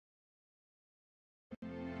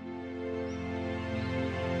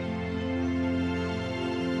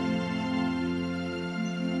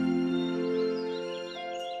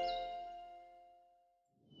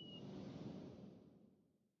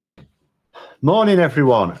Morning,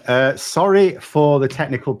 everyone. Sorry for the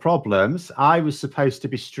technical problems. I was supposed to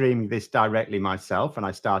be streaming this directly myself, and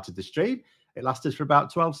I started the stream. It lasted for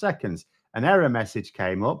about 12 seconds. An error message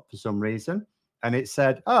came up for some reason, and it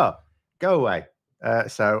said, oh, go away.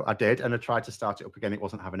 So I did, and I tried to start it up again. It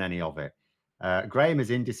wasn't having any of it. Graham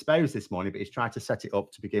is indisposed this morning, but he's tried to set it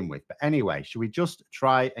up to begin with. But anyway, should we just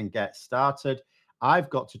try and get started?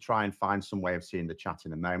 I've got to try and find some way of seeing the chat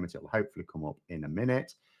in a moment. It'll hopefully come up in a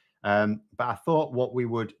minute. But I thought what we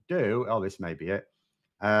would do, oh, this may be it,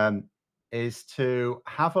 is to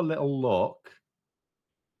have a little look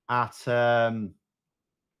at,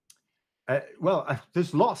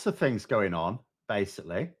 there's lots of things going on,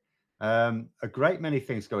 basically, a great many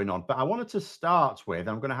things going on. But I wanted to start with,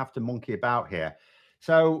 I'm going to have to monkey about here.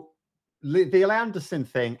 So the Anderson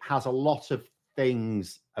thing has a lot of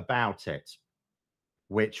things about it,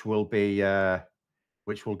 which will be,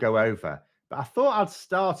 which we'll go over. But I thought I'd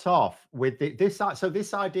start off with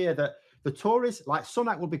this idea that the Tories, like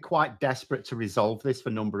Sunak, will be quite desperate to resolve this for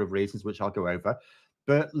a number of reasons, which I'll go over.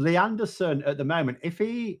 But Lee Anderson, at the moment,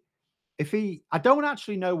 I don't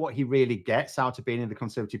actually know what he really gets out of being in the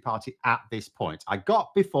Conservative Party at this point. I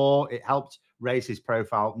got before, it helped raise his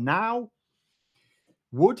profile. Now,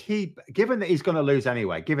 would he, given that he's going to lose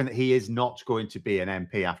anyway, given that he is not going to be an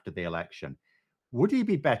MP after the election, would he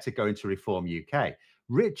be better going to Reform UK?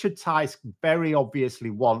 Richard Tice very obviously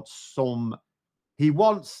wants he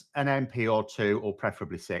wants an MP or two, or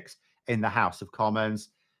preferably 6, in the House of Commons.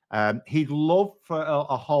 He'd love for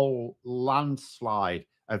a whole landslide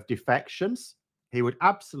of defections. He would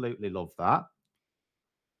absolutely love that.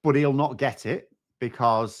 But he'll not get it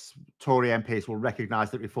because Tory MPs will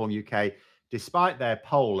recognise that Reform UK, despite their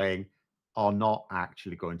polling, are not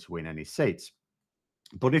actually going to win any seats.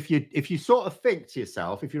 But if you sort of think to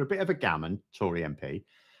yourself, if you're a bit of a gammon Tory MP,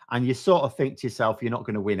 and you sort of think to yourself, you're not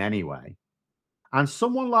going to win anyway, and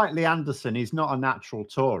someone like Lee Anderson is not a natural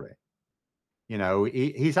Tory, you know,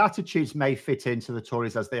 his attitudes may fit into the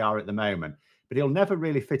Tories as they are at the moment, but he'll never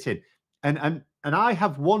really fit in. And I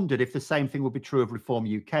have wondered if the same thing would be true of Reform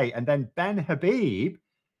UK. And then Ben Habib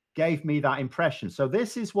gave me that impression. So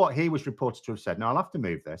this is what he was reported to have said. Now I'll have to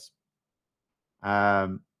move this. Let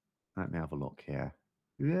me have a look here.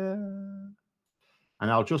 Yeah.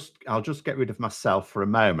 And I'll just get rid of myself for a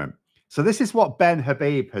moment. So this is what Ben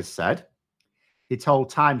Habib has said. He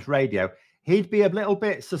told Times Radio he'd be a little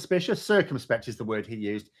bit suspicious, circumspect is the word he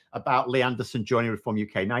used, about Lee Anderson joining Reform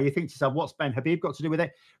UK. Now you think to yourself, what's Ben Habib got to do with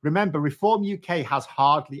it? Remember, Reform UK has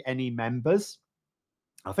hardly any members.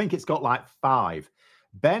 I think it's got like 5.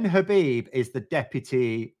 Ben Habib is the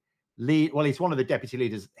deputy lead. Well, he's one of the deputy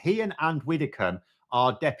leaders. He and Anne Widdecombe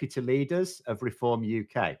are deputy leaders of Reform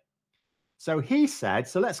UK. So he said,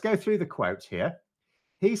 so let's go through the quote here.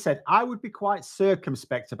 He said, I would be quite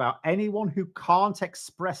circumspect about anyone who can't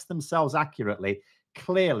express themselves accurately,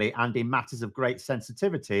 clearly, and in matters of great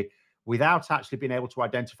sensitivity without actually being able to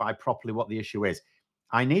identify properly what the issue is.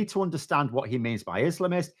 I need to understand what he means by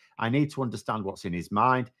Islamist. I need to understand what's in his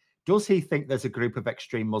mind. Does he think there's a group of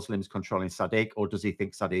extreme Muslims controlling Sadiq, or does he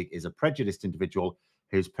think Sadiq is a prejudiced individual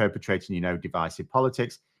who's perpetrating, you know, divisive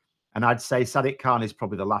politics? And I'd say Sadiq Khan is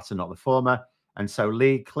probably the latter, not the former. And so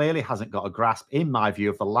Lee clearly hasn't got a grasp, in my view,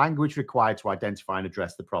 of the language required to identify and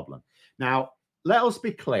address the problem. Now, let us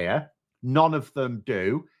be clear, none of them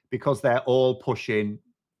do, because they're all pushing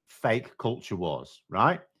fake culture wars,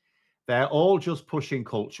 right? They're all just pushing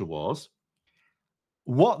culture wars.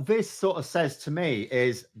 What this sort of says to me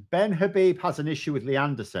is Ben Habib has an issue with Lee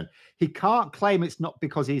Anderson. He can't claim it's not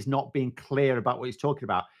because he's not being clear about what he's talking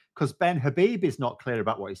about, because Ben Habib is not clear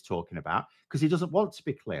about what he's talking about, because he doesn't want to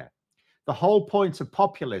be clear. The whole point of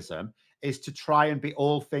populism is to try and be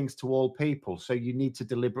all things to all people. So you need to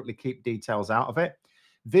deliberately keep details out of it.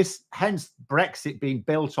 This, hence Brexit being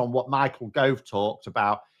built on what Michael Gove talked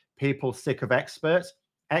about, people sick of experts.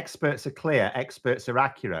 Experts are clear, experts are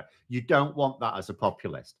accurate. You don't want that as a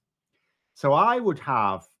populist. So I would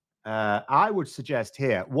suggest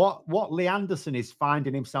here, what Lee Anderson is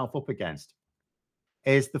finding himself up against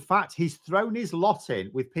is the fact he's thrown his lot in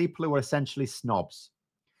with people who are essentially snobs.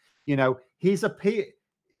 You know, he's the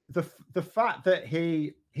fact that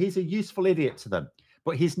he's a useful idiot to them,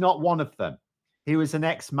 but he's not one of them. He was an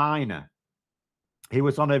ex-miner. He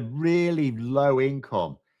was on a really low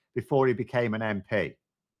income before he became an MP.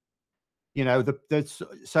 You know,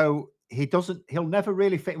 so he'll never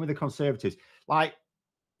really fit in with the Conservatives. Like,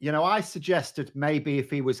 you know, I suggested maybe if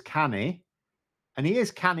he was canny, and he is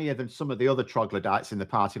cannier than some of the other troglodytes in the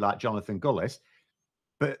party, like Jonathan Gullis.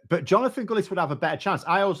 But Jonathan Gullis would have a better chance.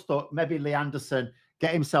 I always thought maybe Lee Anderson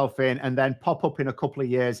get himself in and then pop up in a couple of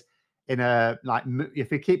years in a like if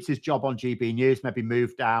he keeps his job on GB News, maybe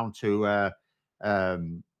move down to a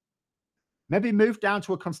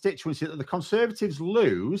constituency that the Conservatives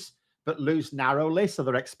lose, but lose narrowly, so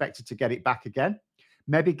they're expected to get it back again.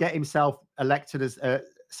 Maybe get himself elected as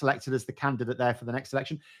selected as the candidate there for the next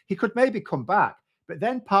election. He could maybe come back, but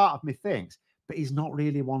then part of me thinks, but he's not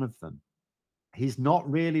really one of them. He's not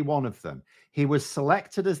really one of them. He was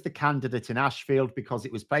selected as the candidate in Ashfield because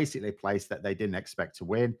it was basically a place that they didn't expect to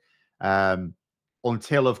win,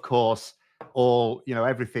 until, of course,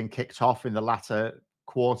 everything kicked off in the latter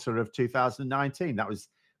quarter of 2019. That was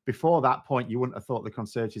before that point. You wouldn't have thought the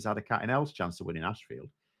Conservatives had a cat and else chance of winning Ashfield.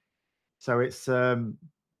 So it's Sarah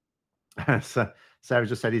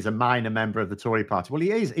just said he's a minor member of the Tory party. Well,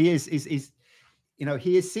 he is he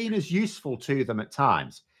is seen as useful to them at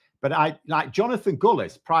times. But I like Jonathan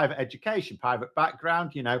Gullis, private education, private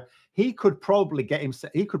background, he could probably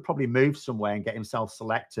move somewhere and get himself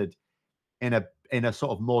selected in a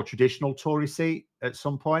sort of more traditional Tory seat at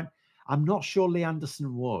some point. I'm not sure Lee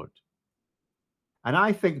Anderson would. And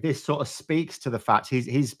I think this sort of speaks to the fact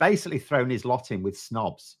he's basically thrown his lot in with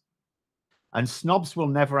snobs. And snobs will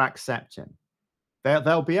never accept him.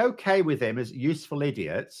 They'll be okay with him as useful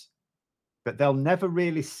idiots, but they'll never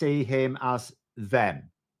really see him as them.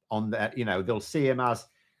 They'll see him as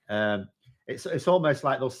it's almost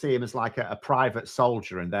like they'll see him as like a private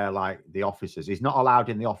soldier, and they're like the officers. He's not allowed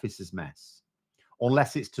in the officers' mess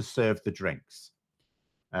unless it's to serve the drinks.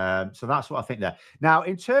 So that's what I think there. Now,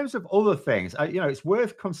 in terms of other things, it's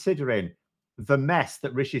worth considering the mess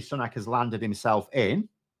that Rishi Sunak has landed himself in,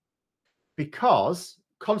 because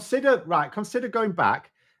consider going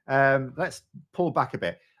back. Let's pull back a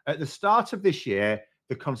bit. At the start of this year,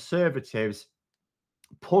 the Conservatives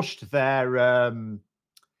pushed their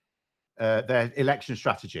election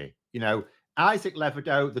strategy. Isaac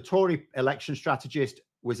Levidow, the Tory election strategist,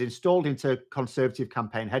 was installed into Conservative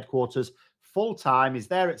campaign headquarters full time. He's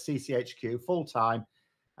there at CCHQ full time.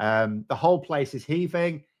 The whole place is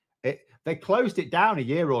heaving. They closed it down a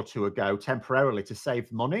year or two ago temporarily to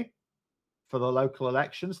save money for the local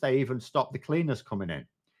elections. They even stopped the cleaners coming in.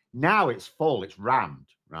 Now it's full. It's rammed.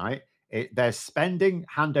 Right? They're spending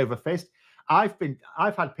hand over fist. I've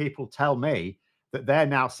had people tell me that they're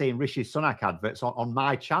now seeing Rishi Sunak adverts on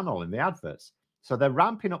my channel in the adverts. So they're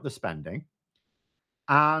ramping up the spending,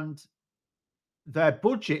 and their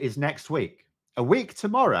budget is next week. A week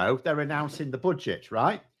tomorrow, they're announcing the budget,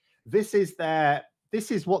 right? This is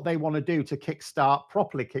what they want to do to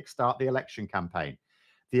properly kickstart the election campaign.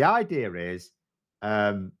 The idea is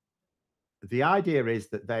that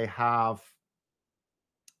they have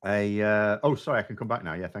sorry, I can come back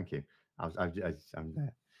now. Yeah, thank you. I'm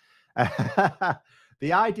there.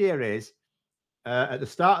 The idea is, at the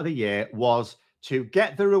start of the year, was to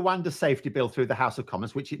get the Rwanda safety bill through the House of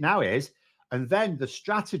Commons, which it now is. And then the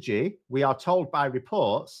strategy, we are told by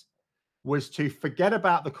reports, was to forget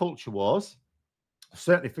about the culture wars,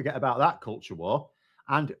 certainly forget about that culture war,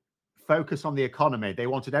 and focus on the economy. They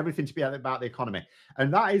wanted everything to be about the economy.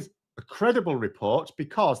 And that is a credible report,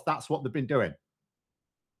 because that's what they've been doing.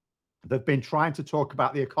 They've been trying to talk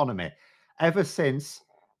about the economy. Ever since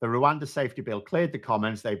the Rwanda safety bill cleared the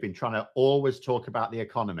Commons, they've been trying to always talk about the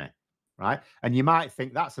economy, right? And you might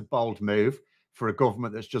think that's a bold move for a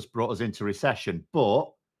government that's just brought us into recession,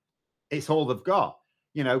 but it's all they've got.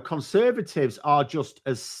 Conservatives are just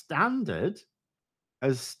as standard.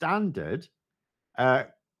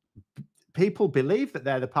 People believe that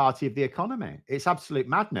they're the party of the economy. It's absolute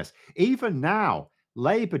madness. Even now,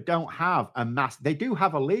 Labour don't have they do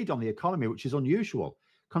have a lead on the economy, which is unusual.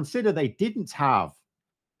 Consider they didn't have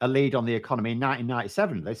a lead on the economy in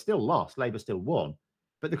 1997. They still lost. Labour still won.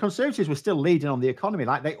 But the Conservatives were still leading on the economy.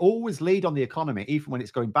 Like, they always lead on the economy, even when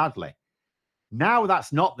it's going badly. Now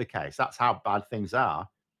that's not the case. That's how bad things are.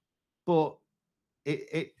 But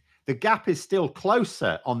the gap is still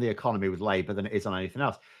closer on the economy with Labour than it is on anything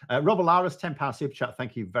else. Robert Lara's £10 super chat.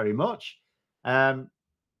 Thank you very much.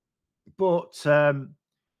 But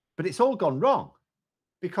it's all gone wrong,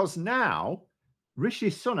 because now Rishi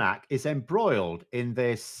Sunak is embroiled in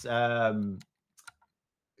this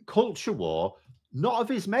culture war, not of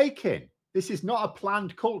his making. This is not a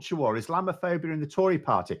planned culture war, Islamophobia in the Tory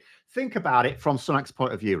party. Think about it from Sunak's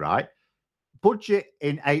point of view, right? Budget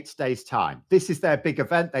in 8 days' time. This is their big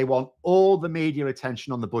event. They want all the media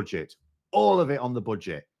attention on the budget, all of it on the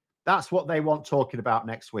budget. That's what they want talking about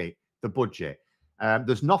next week, the budget.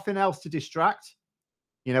 There's nothing else to distract.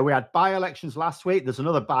 We had by-elections last week. There's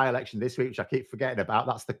another by-election this week, which I keep forgetting about.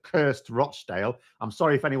 That's the cursed Rochdale. I'm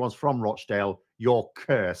sorry if anyone's from Rochdale. You're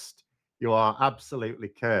cursed. You are absolutely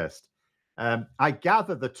cursed. I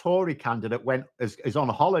gather the Tory candidate is on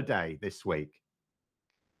holiday this week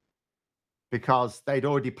because they'd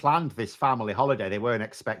already planned this family holiday. They weren't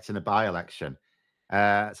expecting a by-election. So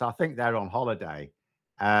I think they're on holiday.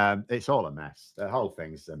 It's all a mess. The whole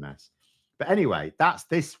thing's a mess. But anyway, that's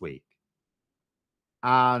this week.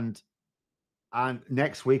 And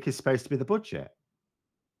next week is supposed to be the budget.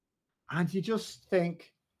 And you just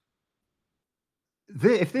think,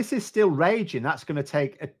 if this is still raging, that's going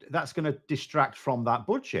to distract from that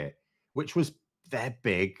budget, which was their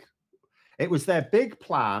big. It was their big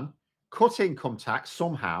plan: cut income tax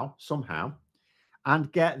somehow,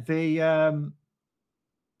 and get the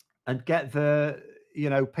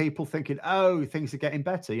people thinking, oh, things are getting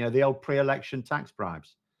better. The old pre-election tax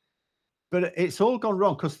bribes. But it's all gone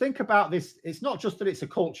wrong, because think about this. It's not just that it's a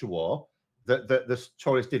culture war that the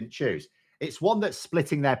Tories didn't choose. It's one that's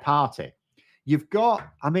splitting their party. You've got,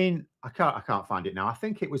 I can't find it now. I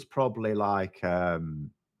think it was probably like the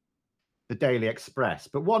Daily Express,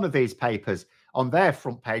 but one of these papers on their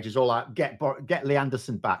front page is all like, get Lee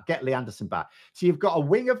Anderson back, get Lee Anderson back. So you've got a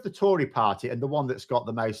wing of the Tory party, and the one that's got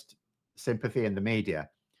the most sympathy in the media,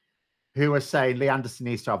 who are saying Lee Anderson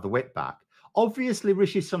needs to have the whip back. Obviously,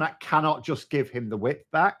 Rishi Sunak cannot just give him the whip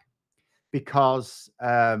back, because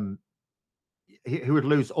he would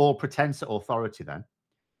lose all pretense at authority then.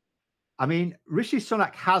 Rishi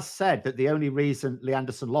Sunak has said that the only reason Lee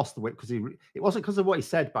Anderson lost the whip, because it wasn't because of what he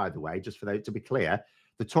said, by the way, just for that to be clear.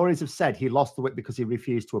 The Tories have said he lost the whip because he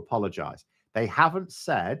refused to apologise. They haven't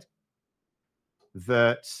said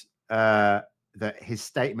that that his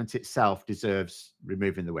statement itself deserves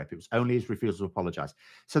removing the whip. It was only his refusal to apologise.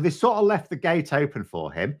 So they sort of left the gate open for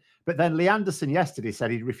him. But then Lee Anderson yesterday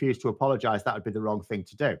said he'd refused to apologise. That would be the wrong thing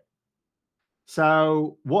to do.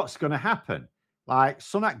 So what's going to happen? Like,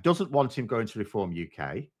 Sunak doesn't want him going to Reform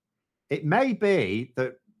UK. It may be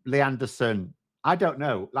that Lee Anderson, I don't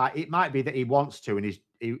know, like it might be that he wants to, and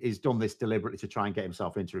he's done this deliberately to try and get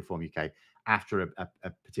himself into Reform UK after a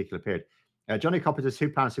particular period. Johnny Copper does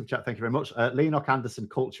 £2 super chat. Thank you very much. Leonok Anderson,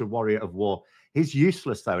 culture warrior of war. He's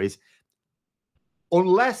useless, though.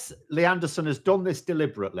 Unless Lee Anderson has done this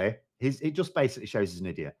deliberately, it just basically shows he's an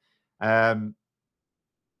idiot.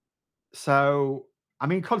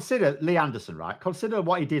 Consider Lee Anderson, right? Consider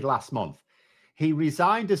what he did last month. He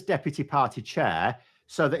resigned as deputy party chair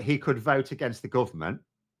so that he could vote against the government,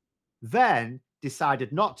 then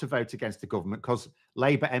decided not to vote against the government because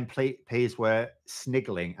Labour MPs were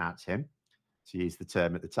sniggling at him, to use the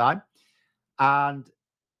term at the time. And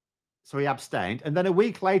so he abstained. And then a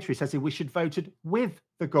week later, he says we should have voted with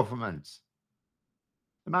the government.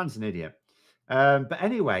 The man's an idiot. But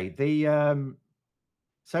anyway,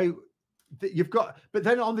 you've got, but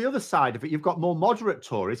then on the other side of it, you've got more moderate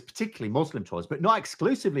Tories, particularly Muslim Tories, but not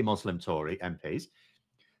exclusively Muslim Tory MPs,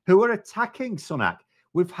 who are attacking Sunak.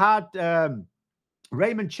 We've had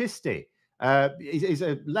Raymond Chisty. He's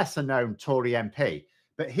a lesser-known Tory MP,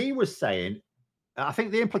 but he was saying, I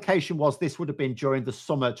think the implication was this would have been during the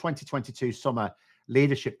 2022 summer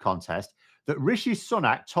leadership contest, that Rishi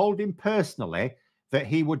Sunak told him personally that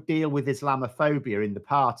he would deal with Islamophobia in the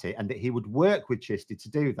party and that he would work with Chisty to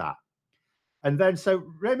do that. And then, so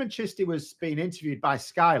Raymond Chisty was being interviewed by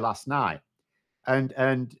Sky last night,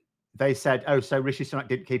 and they said, oh, so Rishi Sunak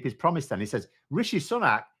didn't keep his promise then. He says, Rishi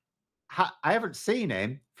Sunak, I haven't seen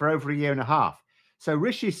him for over a year and a half. So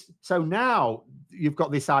now you've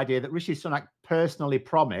got this idea that Rishi Sunak personally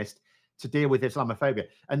promised to deal with Islamophobia.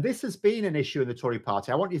 And this has been an issue in the Tory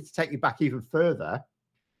party. I want you to take you back even further.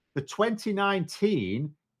 The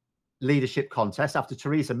 2019 leadership contest, after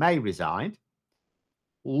Theresa May resigned,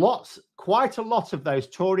 quite a lot of those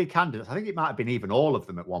Tory candidates, I think it might have been even all of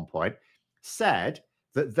them at one point, said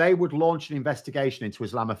that they would launch an investigation into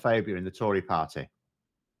Islamophobia in the Tory party.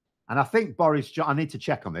 And I think I need to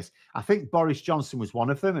check on this. I think Boris Johnson was one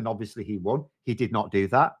of them, and obviously he won. He did not do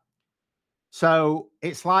that. So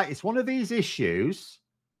it's one of these issues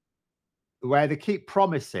where they keep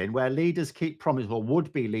promising, where leaders keep promising, or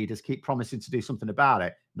would-be leaders keep promising to do something about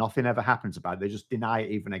it. Nothing ever happens about it. They just deny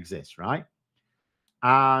it even exists, right?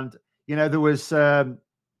 And, there was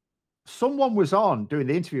someone was on doing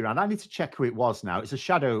the interview round. I need to check who it was now. It's it was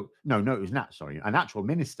an actual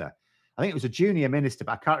minister. I think it was a junior minister,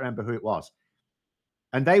 but I can't remember who it was.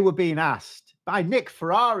 And they were being asked by Nick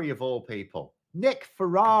Ferrari, of all people. Nick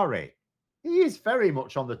Ferrari. He is very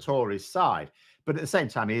much on the Tories' side, but at the same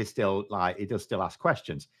time, he does still ask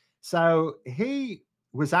questions. So he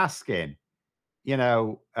was asking,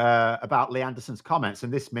 about Lee Anderson's comments,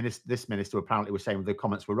 and this minister apparently was saying the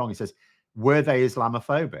comments were wrong. He says, were they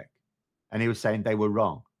Islamophobic? And he was saying they were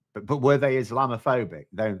wrong. But were they Islamophobic?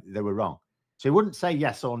 They were wrong. So he wouldn't say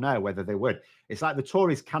yes or no whether they would. It's like the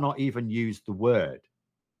Tories cannot even use the word.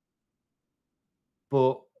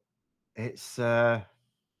 But it's but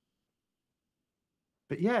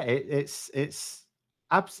yeah, it's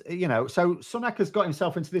you know, so Sunak has got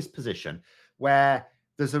himself into this position where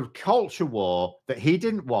there's a culture war that he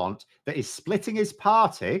didn't want, that is splitting his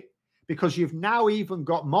party, because you've now even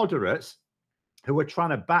got moderates who are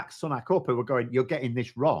trying to back Sunak up, who are going, you're getting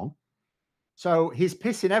this wrong. So he's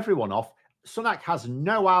pissing everyone off. Sunak has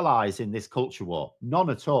no allies in this culture war, none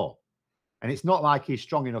at all. And it's not like he's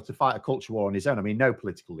strong enough to fight a culture war on his own. I mean, no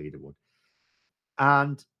political leader would.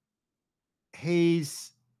 And he's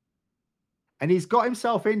got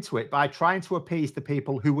himself into it by trying to appease the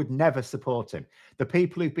people who would never support him, the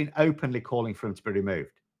people who've been openly calling for him to be removed.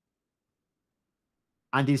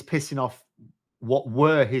 And he's pissing off what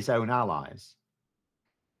were his own allies.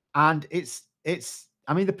 And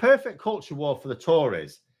I mean, the perfect culture war for the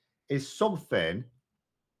Tories is something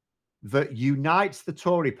that unites the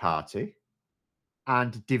Tory party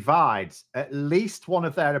and divides at least one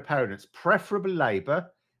of their opponents, preferably Labour,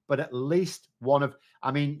 but at least one of,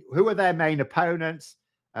 I mean, who are their main opponents?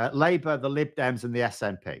 Labour, the Lib Dems, and the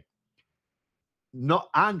SNP.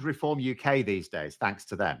 And Reform UK these days, thanks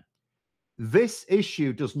to them. This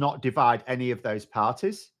issue does not divide any of those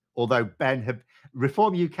parties, although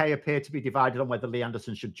Reform UK appear to be divided on whether Lee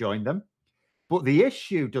Anderson should join them. But the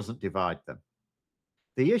issue doesn't divide them.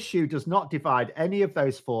 The issue does not divide any of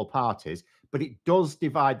those four parties, but it does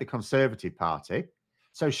divide the Conservative Party.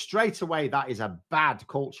 So straight away, that is a bad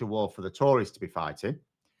culture war for the Tories to be fighting.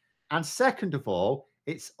 And second of all,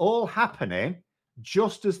 it's all happening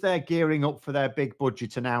just as they're gearing up for their big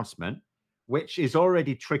budget announcement, which is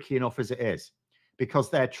already tricky enough as it is, because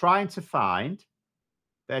they're trying to find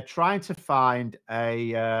a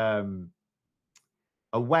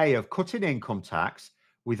way of cutting income tax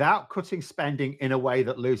without cutting spending in a way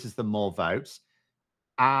that loses them more votes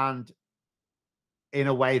and in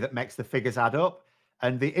a way that makes the figures add up.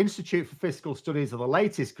 And the Institute for Fiscal Studies are the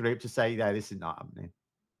latest group to say, yeah, this is not happening.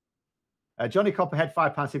 Johnny Copperhead,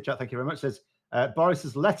 £5 super chat, thank you very much, says,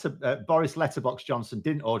 Boris Letterbox Johnson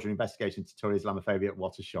didn't order an investigation into Tory Islamophobia.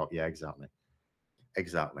 What a shock. Yeah, exactly.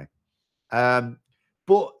 Exactly.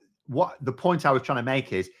 But what the point I was trying to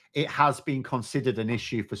make is it has been considered an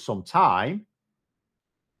issue for some time.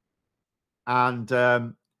 And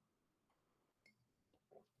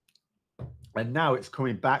now it's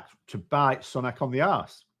coming back to bite Sunak on the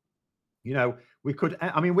arse. You know, we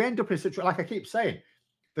end up in a situation, like I keep saying,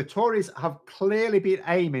 the Tories have clearly been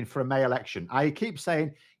aiming for a May election. I keep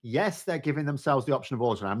saying, yes, they're giving themselves the option of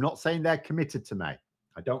ordering. I'm not saying they're committed to May.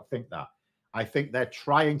 I don't think that. I think they're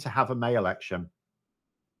trying to have a May election.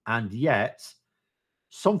 And yet,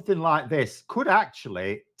 something like this could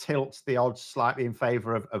actually tilt the odds slightly in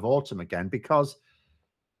favor of autumn again, because,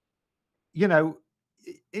 you know,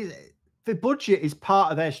 the budget is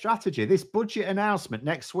part of their strategy. This budget announcement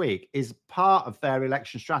next week is part of their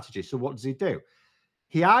election strategy. So what does he do?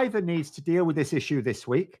 He either needs to deal with this issue this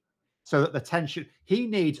week so that he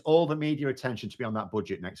needs all the media attention to be on that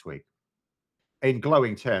budget next week in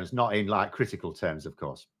glowing terms, not in like critical terms, of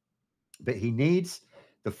course. But he needs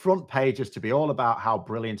the front pages to be all about how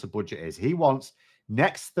brilliant a budget is. He wants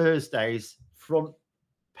next Thursday's front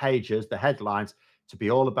pages, the headlines, to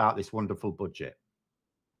be all about this wonderful budget.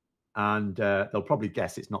 And they'll probably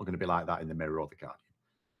guess it's not going to be like that in the Mirror or the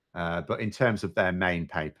Guardian. But in terms of their main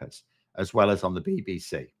papers, as well as on the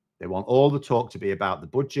BBC, they want all the talk to be about the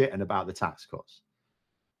budget and about the tax cuts.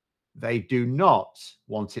 They do not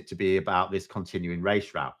want it to be about this continuing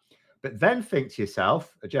race row. But then think to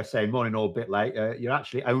yourself, Jeff saying, morning all a bit late. You're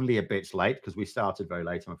actually only a bit late because we started very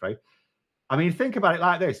late, I'm afraid. I mean, think about it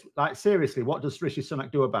like this. Like, seriously, what does Rishi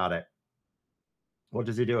Sunak do about it? What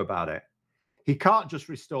does he do about it? He can't just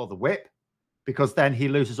restore the whip, because then he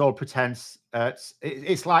loses all pretense.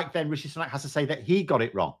 It's like then Rishi Sunak has to say that he got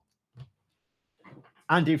it wrong.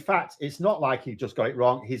 And in fact, it's not like he just got it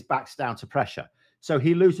wrong. His back's down to pressure. So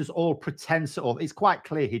he loses all pretense. It's quite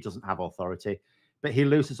clear he doesn't have authority, but he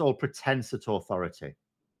loses all pretense at authority.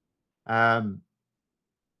 Yeah,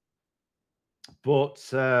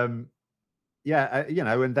 you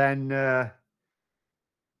know, and then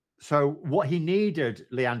so what he needed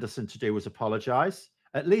Lee Anderson to do was apologise,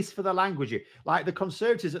 at least for the language. Like the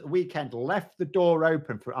Conservatives at the weekend left the door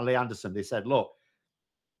open for Lee Anderson. They said, look,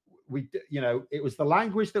 it was the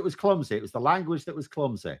language that was clumsy. It was the language that was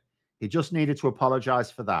clumsy. He just needed to apologise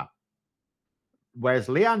for that. Whereas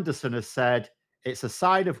Lee Anderson has said it's a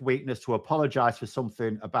sign of weakness to apologise for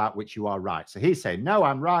something about which you are right. So he's saying, no,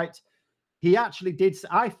 I'm right. He actually did.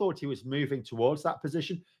 I thought he was moving towards that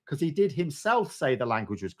position because he did himself say the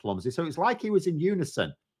language was clumsy. So it's like he was in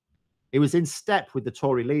unison. He was in step with the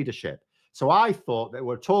Tory leadership. So I thought they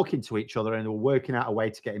were talking to each other and they were working out a way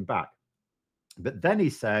to get him back. But then he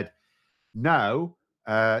said, no,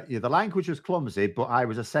 the language was clumsy, but I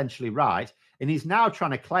was essentially right. And he's now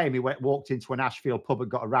trying to claim he walked into an Ashfield pub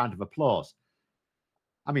and got a round of applause.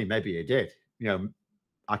 I mean, maybe he did.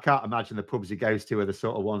 I can't imagine the pubs he goes to are the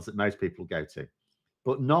sort of ones that most people go to.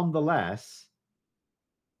 But nonetheless,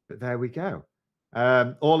 but there we go.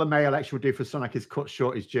 All a May election would do for Sunak is cut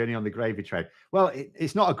short his journey on the gravy train. Well,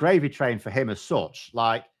 it's not a gravy train for him as such.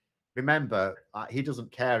 Like, remember, he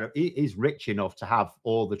doesn't care. He's rich enough to have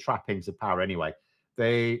all the trappings of power anyway.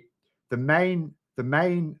 The main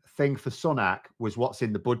thing for Sunak was what's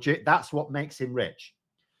in the budget. That's what makes him rich.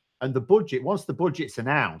 And the budget, once the budget's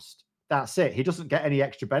announced, that's it. He doesn't get any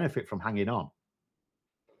extra benefit from hanging on.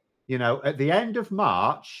 At the end of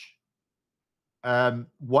March,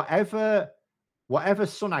 whatever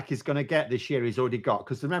Sunak is going to get this year, he's already got.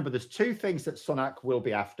 Because remember, there's two things that Sunak will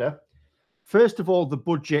be after. First of all, the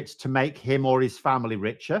budget to make him or his family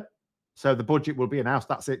richer. So the budget will be announced.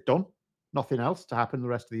 That's it, done. Nothing else to happen the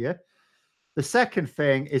rest of the year. The second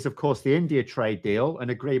thing is, of course, the India trade deal, an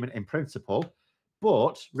agreement in principle.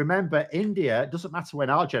 But remember, India, it doesn't matter when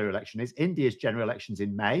our general election is. India's general election's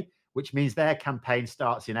in May, which means their campaign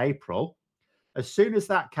starts in April. As soon as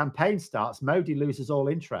that campaign starts, Modi loses all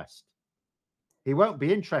interest. He won't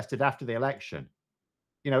be interested after the election.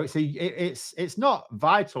 It's not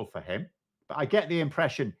vital for him, but I get the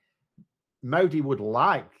impression Modi would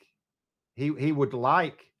like he would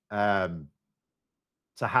like to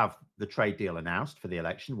have the trade deal announced for the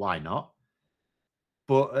election. Why not?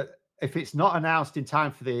 But if it's not announced in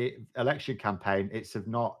time for the election campaign, it's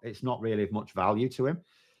not really of much value to him.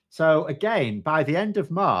 So again, by the end of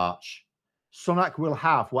March, Sunak will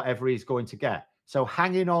have whatever he's going to get. So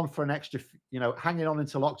hanging on for an extra, hanging on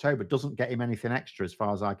until October doesn't get him anything extra as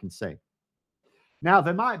far as I can see. Now,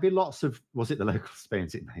 there might be lots of, was it the local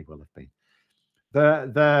spins? It may well have been.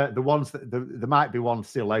 The ones that, there might be one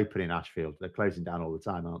still open in Ashfield. They're closing down all the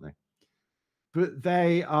time, aren't they? But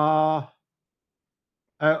they are,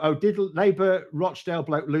 did Labour Rochdale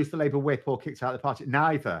bloke lose the Labour whip or kicked out of the party?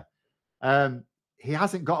 Neither. He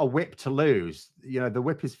hasn't got a whip to lose. The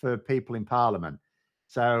whip is for people in Parliament.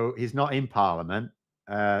 So he's not in Parliament.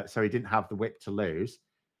 So he didn't have the whip to lose.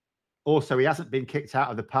 Also, he hasn't been kicked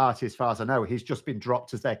out of the party as far as I know. He's just been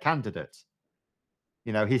dropped as their candidate.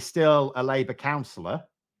 He's still a Labour councillor.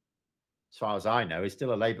 As far as I know, he's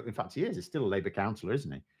still a Labour. In fact, he is. He's still a Labour councillor,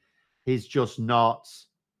 isn't he? He's just not.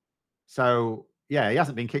 So, yeah, he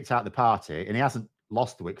hasn't been kicked out of the party and he hasn't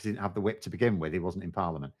lost the whip because he didn't have the whip to begin with. He wasn't in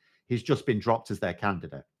Parliament. He's just been dropped as their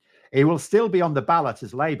candidate. He will still be on the ballot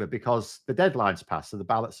as Labour because the deadline's passed, so the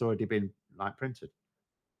ballot's already been printed.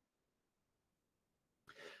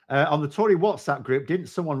 On the Tory WhatsApp group, didn't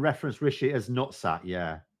someone reference Rishi as nutsack?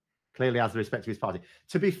 Yeah, clearly has the respect of his party.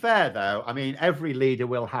 To be fair, though, I mean, every leader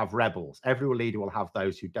will have rebels. Every leader will have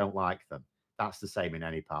those who don't like them. That's the same in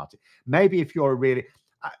any party. Maybe if you're a really,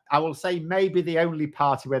 I will say maybe the only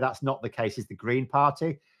party where that's not the case is the Green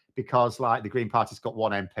Party, because the Green Party's got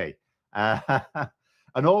one MP.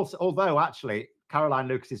 And also, although actually Caroline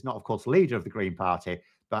Lucas is not, of course, leader of the Green Party,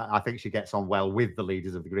 but I think she gets on well with the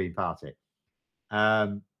leaders of the Green Party.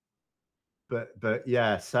 But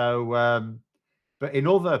yeah, so but in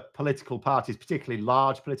other political parties, particularly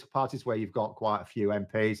large political parties where you've got quite a few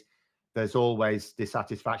MPs, there's always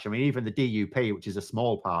dissatisfaction. I mean, even the DUP, which is a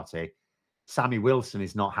small party, Sammy Wilson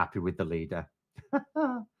is not happy with the leader.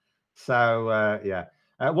 So yeah.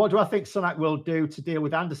 What do I think Sunak will do to deal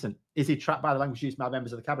with Anderson? Is he trapped by the language used by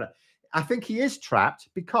members of the cabinet? I think he is trapped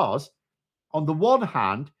because, on the one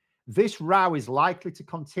hand, this row is likely to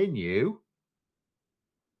continue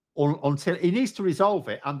until he needs to resolve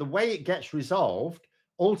it. And the way it gets resolved,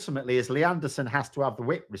 ultimately, is Lee Anderson has to have the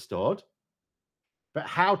whip restored. But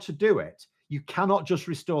how to do it? You cannot just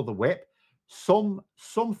restore the whip.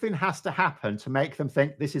 Something has to happen to make them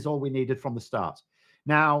think this is all we needed from the start.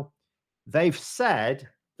 Now, they've said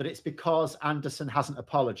that it's because Anderson hasn't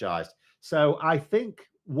apologized. So I think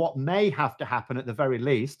what may have to happen at the very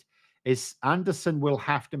least is Anderson will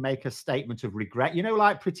have to make a statement of regret.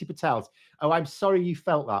 Like Priti Patel's, oh, I'm sorry you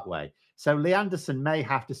felt that way. So Lee Anderson may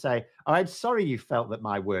have to say, oh, I'm sorry you felt that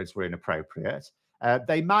my words were inappropriate.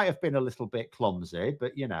 They might have been a little bit clumsy,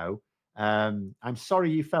 but, I'm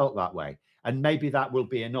sorry you felt that way. And maybe that will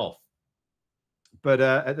be enough. But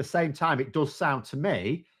at the same time, it does sound to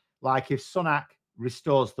me like if Sunak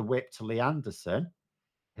restores the whip to Lee Anderson,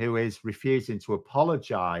 who is refusing to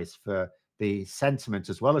apologise for the sentiment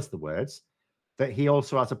as well as the words, that he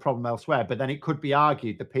also has a problem elsewhere. But then it could be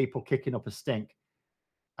argued that people kicking up a stink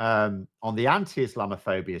on the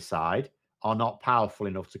anti-Islamophobia side are not powerful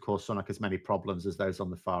enough to cause Sunak as many problems as those on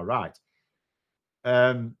the far right.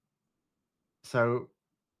 So,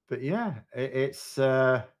 but yeah, it's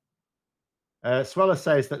Swella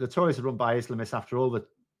says that the Tories are run by Islamists after all the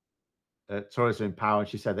Tories are in power, and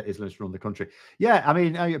she said that Islamists run the country. Yeah, I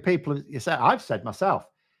mean, people, you said, I've said myself,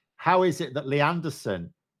 how is it that Lee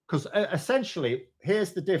Anderson, because essentially,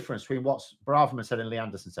 here's the difference between what Braverman said and Lee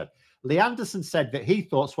Anderson said. Lee Anderson said that he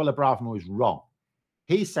thought Swella Braverman was wrong.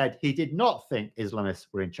 He said he did not think Islamists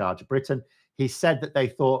were in charge of Britain. He said that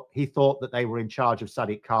he thought that they were in charge of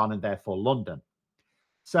Sadiq Khan and therefore London.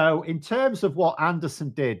 So in terms of what Anderson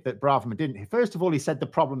did that Braverman didn't, first of all, he said the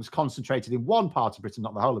problem's concentrated in one part of Britain,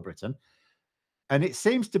 not the whole of Britain. And it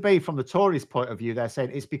seems to be, from the Tories' point of view, they're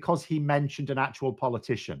saying it's because he mentioned an actual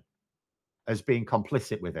politician as being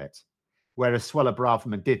complicit with it, whereas Swella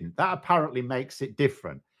Braverman didn't. That apparently makes it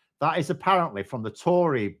different. That is apparently, from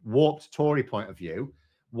the warped Tory point of view,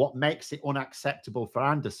 what makes it unacceptable for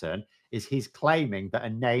Anderson is he's claiming that a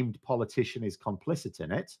named politician is complicit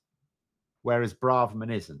in it, whereas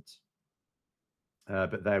Braverman isn't.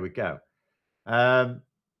 But there we go.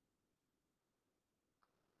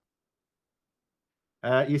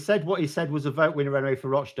 You said what he said was a vote winner anyway for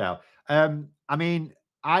Rochdale. I mean,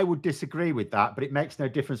 I would disagree with that, but it makes no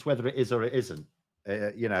difference whether it is or it isn't.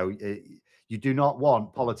 You do not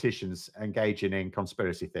want politicians engaging in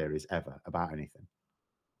conspiracy theories ever about anything.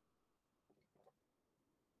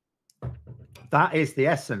 That is the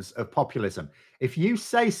essence of populism. If you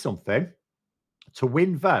say something to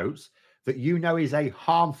win votes that you know is a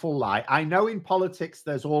harmful lie, I know in politics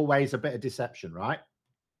there's always a bit of deception, right?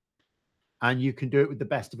 And you can do it with the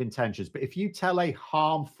best of intentions. But if you tell a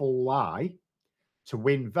harmful lie to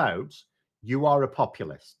win votes, you are a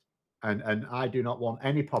populist. And I do not want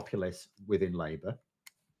any populists within Labour.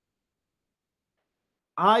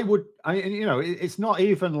 It's not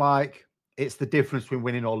even like it's the difference between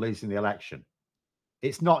winning or losing the election.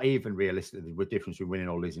 It's not even realistically the difference between winning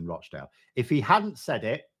or losing Rochdale. If he hadn't said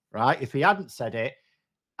it, right? If he hadn't said it,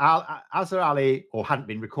 Azhar Ali, or hadn't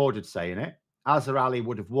been recorded saying it, Azhar Ali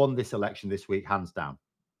would have won this election this week, hands down,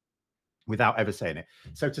 without ever saying it.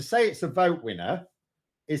 So to say it's a vote winner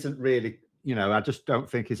isn't really, I just don't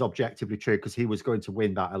think is objectively true, because he was going to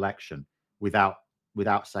win that election without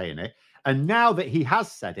saying it. And now that he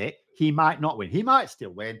has said it, he might not win. He might still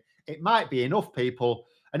win. It might be enough people.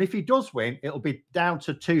 And if he does win, it'll be down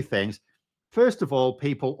to two things. First of all,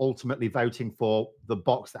 people ultimately voting for the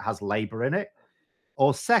box that has Labour in it.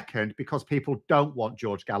 Or second, because people don't want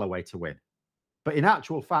George Galloway to win. But in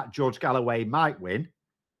actual fact, George Galloway might win.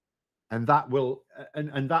 And that will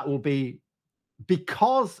be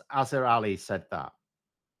because Azhar Ali said that.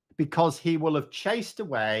 Because he will have chased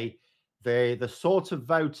away the sort of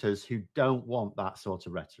voters who don't want that sort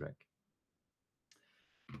of rhetoric.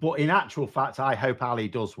 But in actual fact, I hope Ali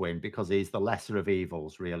does win, because he's the lesser of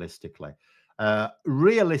evils, realistically.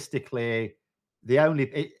 Realistically,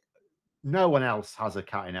 no one else has a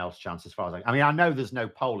cat in hell's chance as far as I mean, I know there's no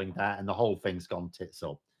polling there and the whole thing's gone tits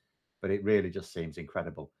up, but it really just seems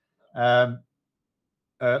incredible.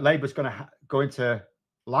 Labour's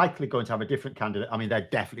likely going to have a different candidate. I mean, they're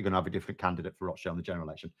definitely going to have a different candidate for Rochdale in the general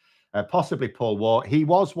election. Possibly Paul Waugh. He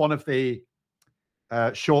was one of the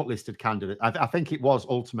shortlisted candidate. I think it was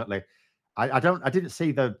ultimately. I didn't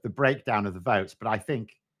see the breakdown of the votes, but I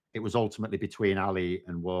think it was ultimately between Ali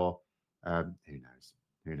and Waugh. Who knows?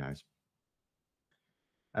 Who knows?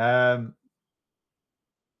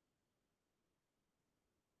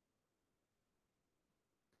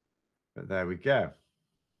 But there we go.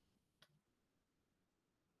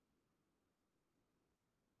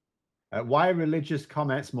 Why are religious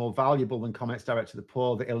comments more valuable than comments directed to the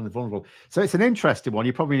poor, the ill, and the vulnerable? So it's an interesting one.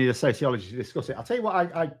 You probably need a sociology to discuss it. I'll tell you what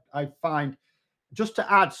I find, just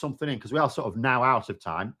to add something in, because we are sort of now out of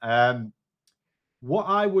time. What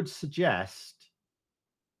I would suggest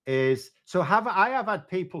is, I have had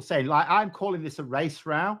people saying, like, I'm calling this a race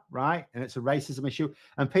row, right? And it's a racism issue.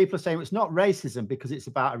 And people are saying it's not racism because it's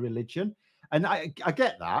about a religion. And I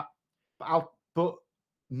get that. But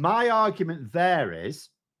my argument there is,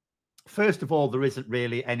 first of all, there isn't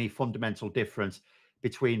really any fundamental difference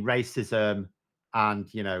between racism and,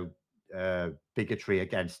 bigotry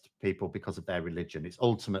against people because of their religion. It's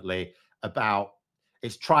ultimately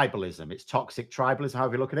it's tribalism. It's toxic tribalism,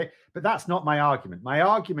 however you look at it. But that's not my argument. My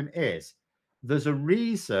argument is there's a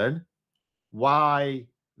reason why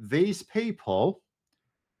these people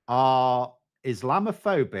are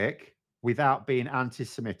Islamophobic without being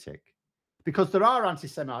anti-Semitic. Because there are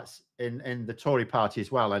anti-Semites in the Tory party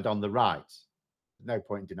as well, and on the right. No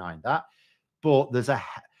point in denying that. But there's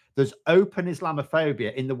open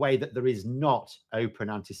Islamophobia in the way that there is not open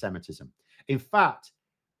anti-Semitism. In fact,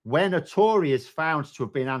 when a Tory is found to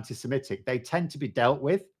have been anti-Semitic, they tend to be dealt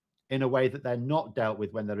with in a way that they're not dealt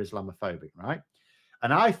with when they're Islamophobic, right?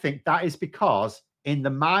 And I think that is because in the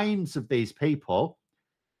minds of these people,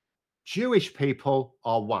 Jewish people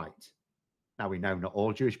are white. Now, we know not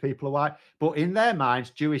all Jewish people are white, but in their minds,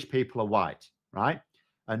 Jewish people are white, right?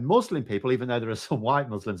 And Muslim people, even though there are some white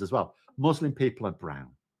Muslims as well, Muslim people are brown,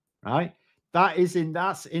 right? That's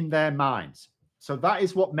in their minds. So that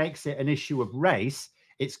is what makes it an issue of race.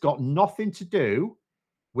 It's got nothing to do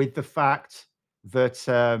with the fact that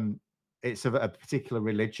it's a particular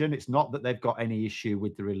religion. It's not that they've got any issue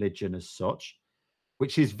with the religion as such,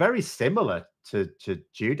 which is very similar to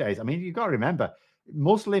Judaism. I mean, you've got to remember,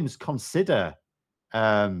 Muslims consider,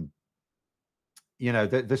 the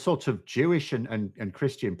sort of Jewish and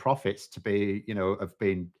Christian prophets to be, have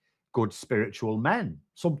been good spiritual men,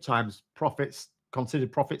 sometimes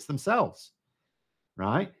considered prophets themselves,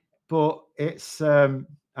 right? But it's,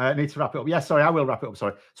 I need to wrap it up. Yeah, sorry, I will wrap it up.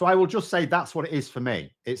 Sorry. So I will just say that's what it is for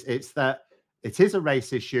me. It's that it is a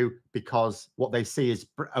race issue because what they see is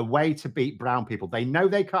a way to beat brown people. They know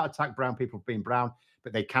they can't attack brown people for being brown,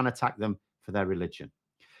 but they can attack them for their religion.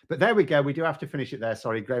 But there we go. We do have to finish it there.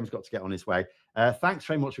 Sorry, Graham's got to get on his way. Thanks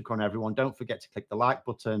very much for coming, everyone. Don't forget to click the like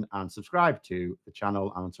button and subscribe to the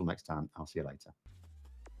channel. And until next time, I'll see you later.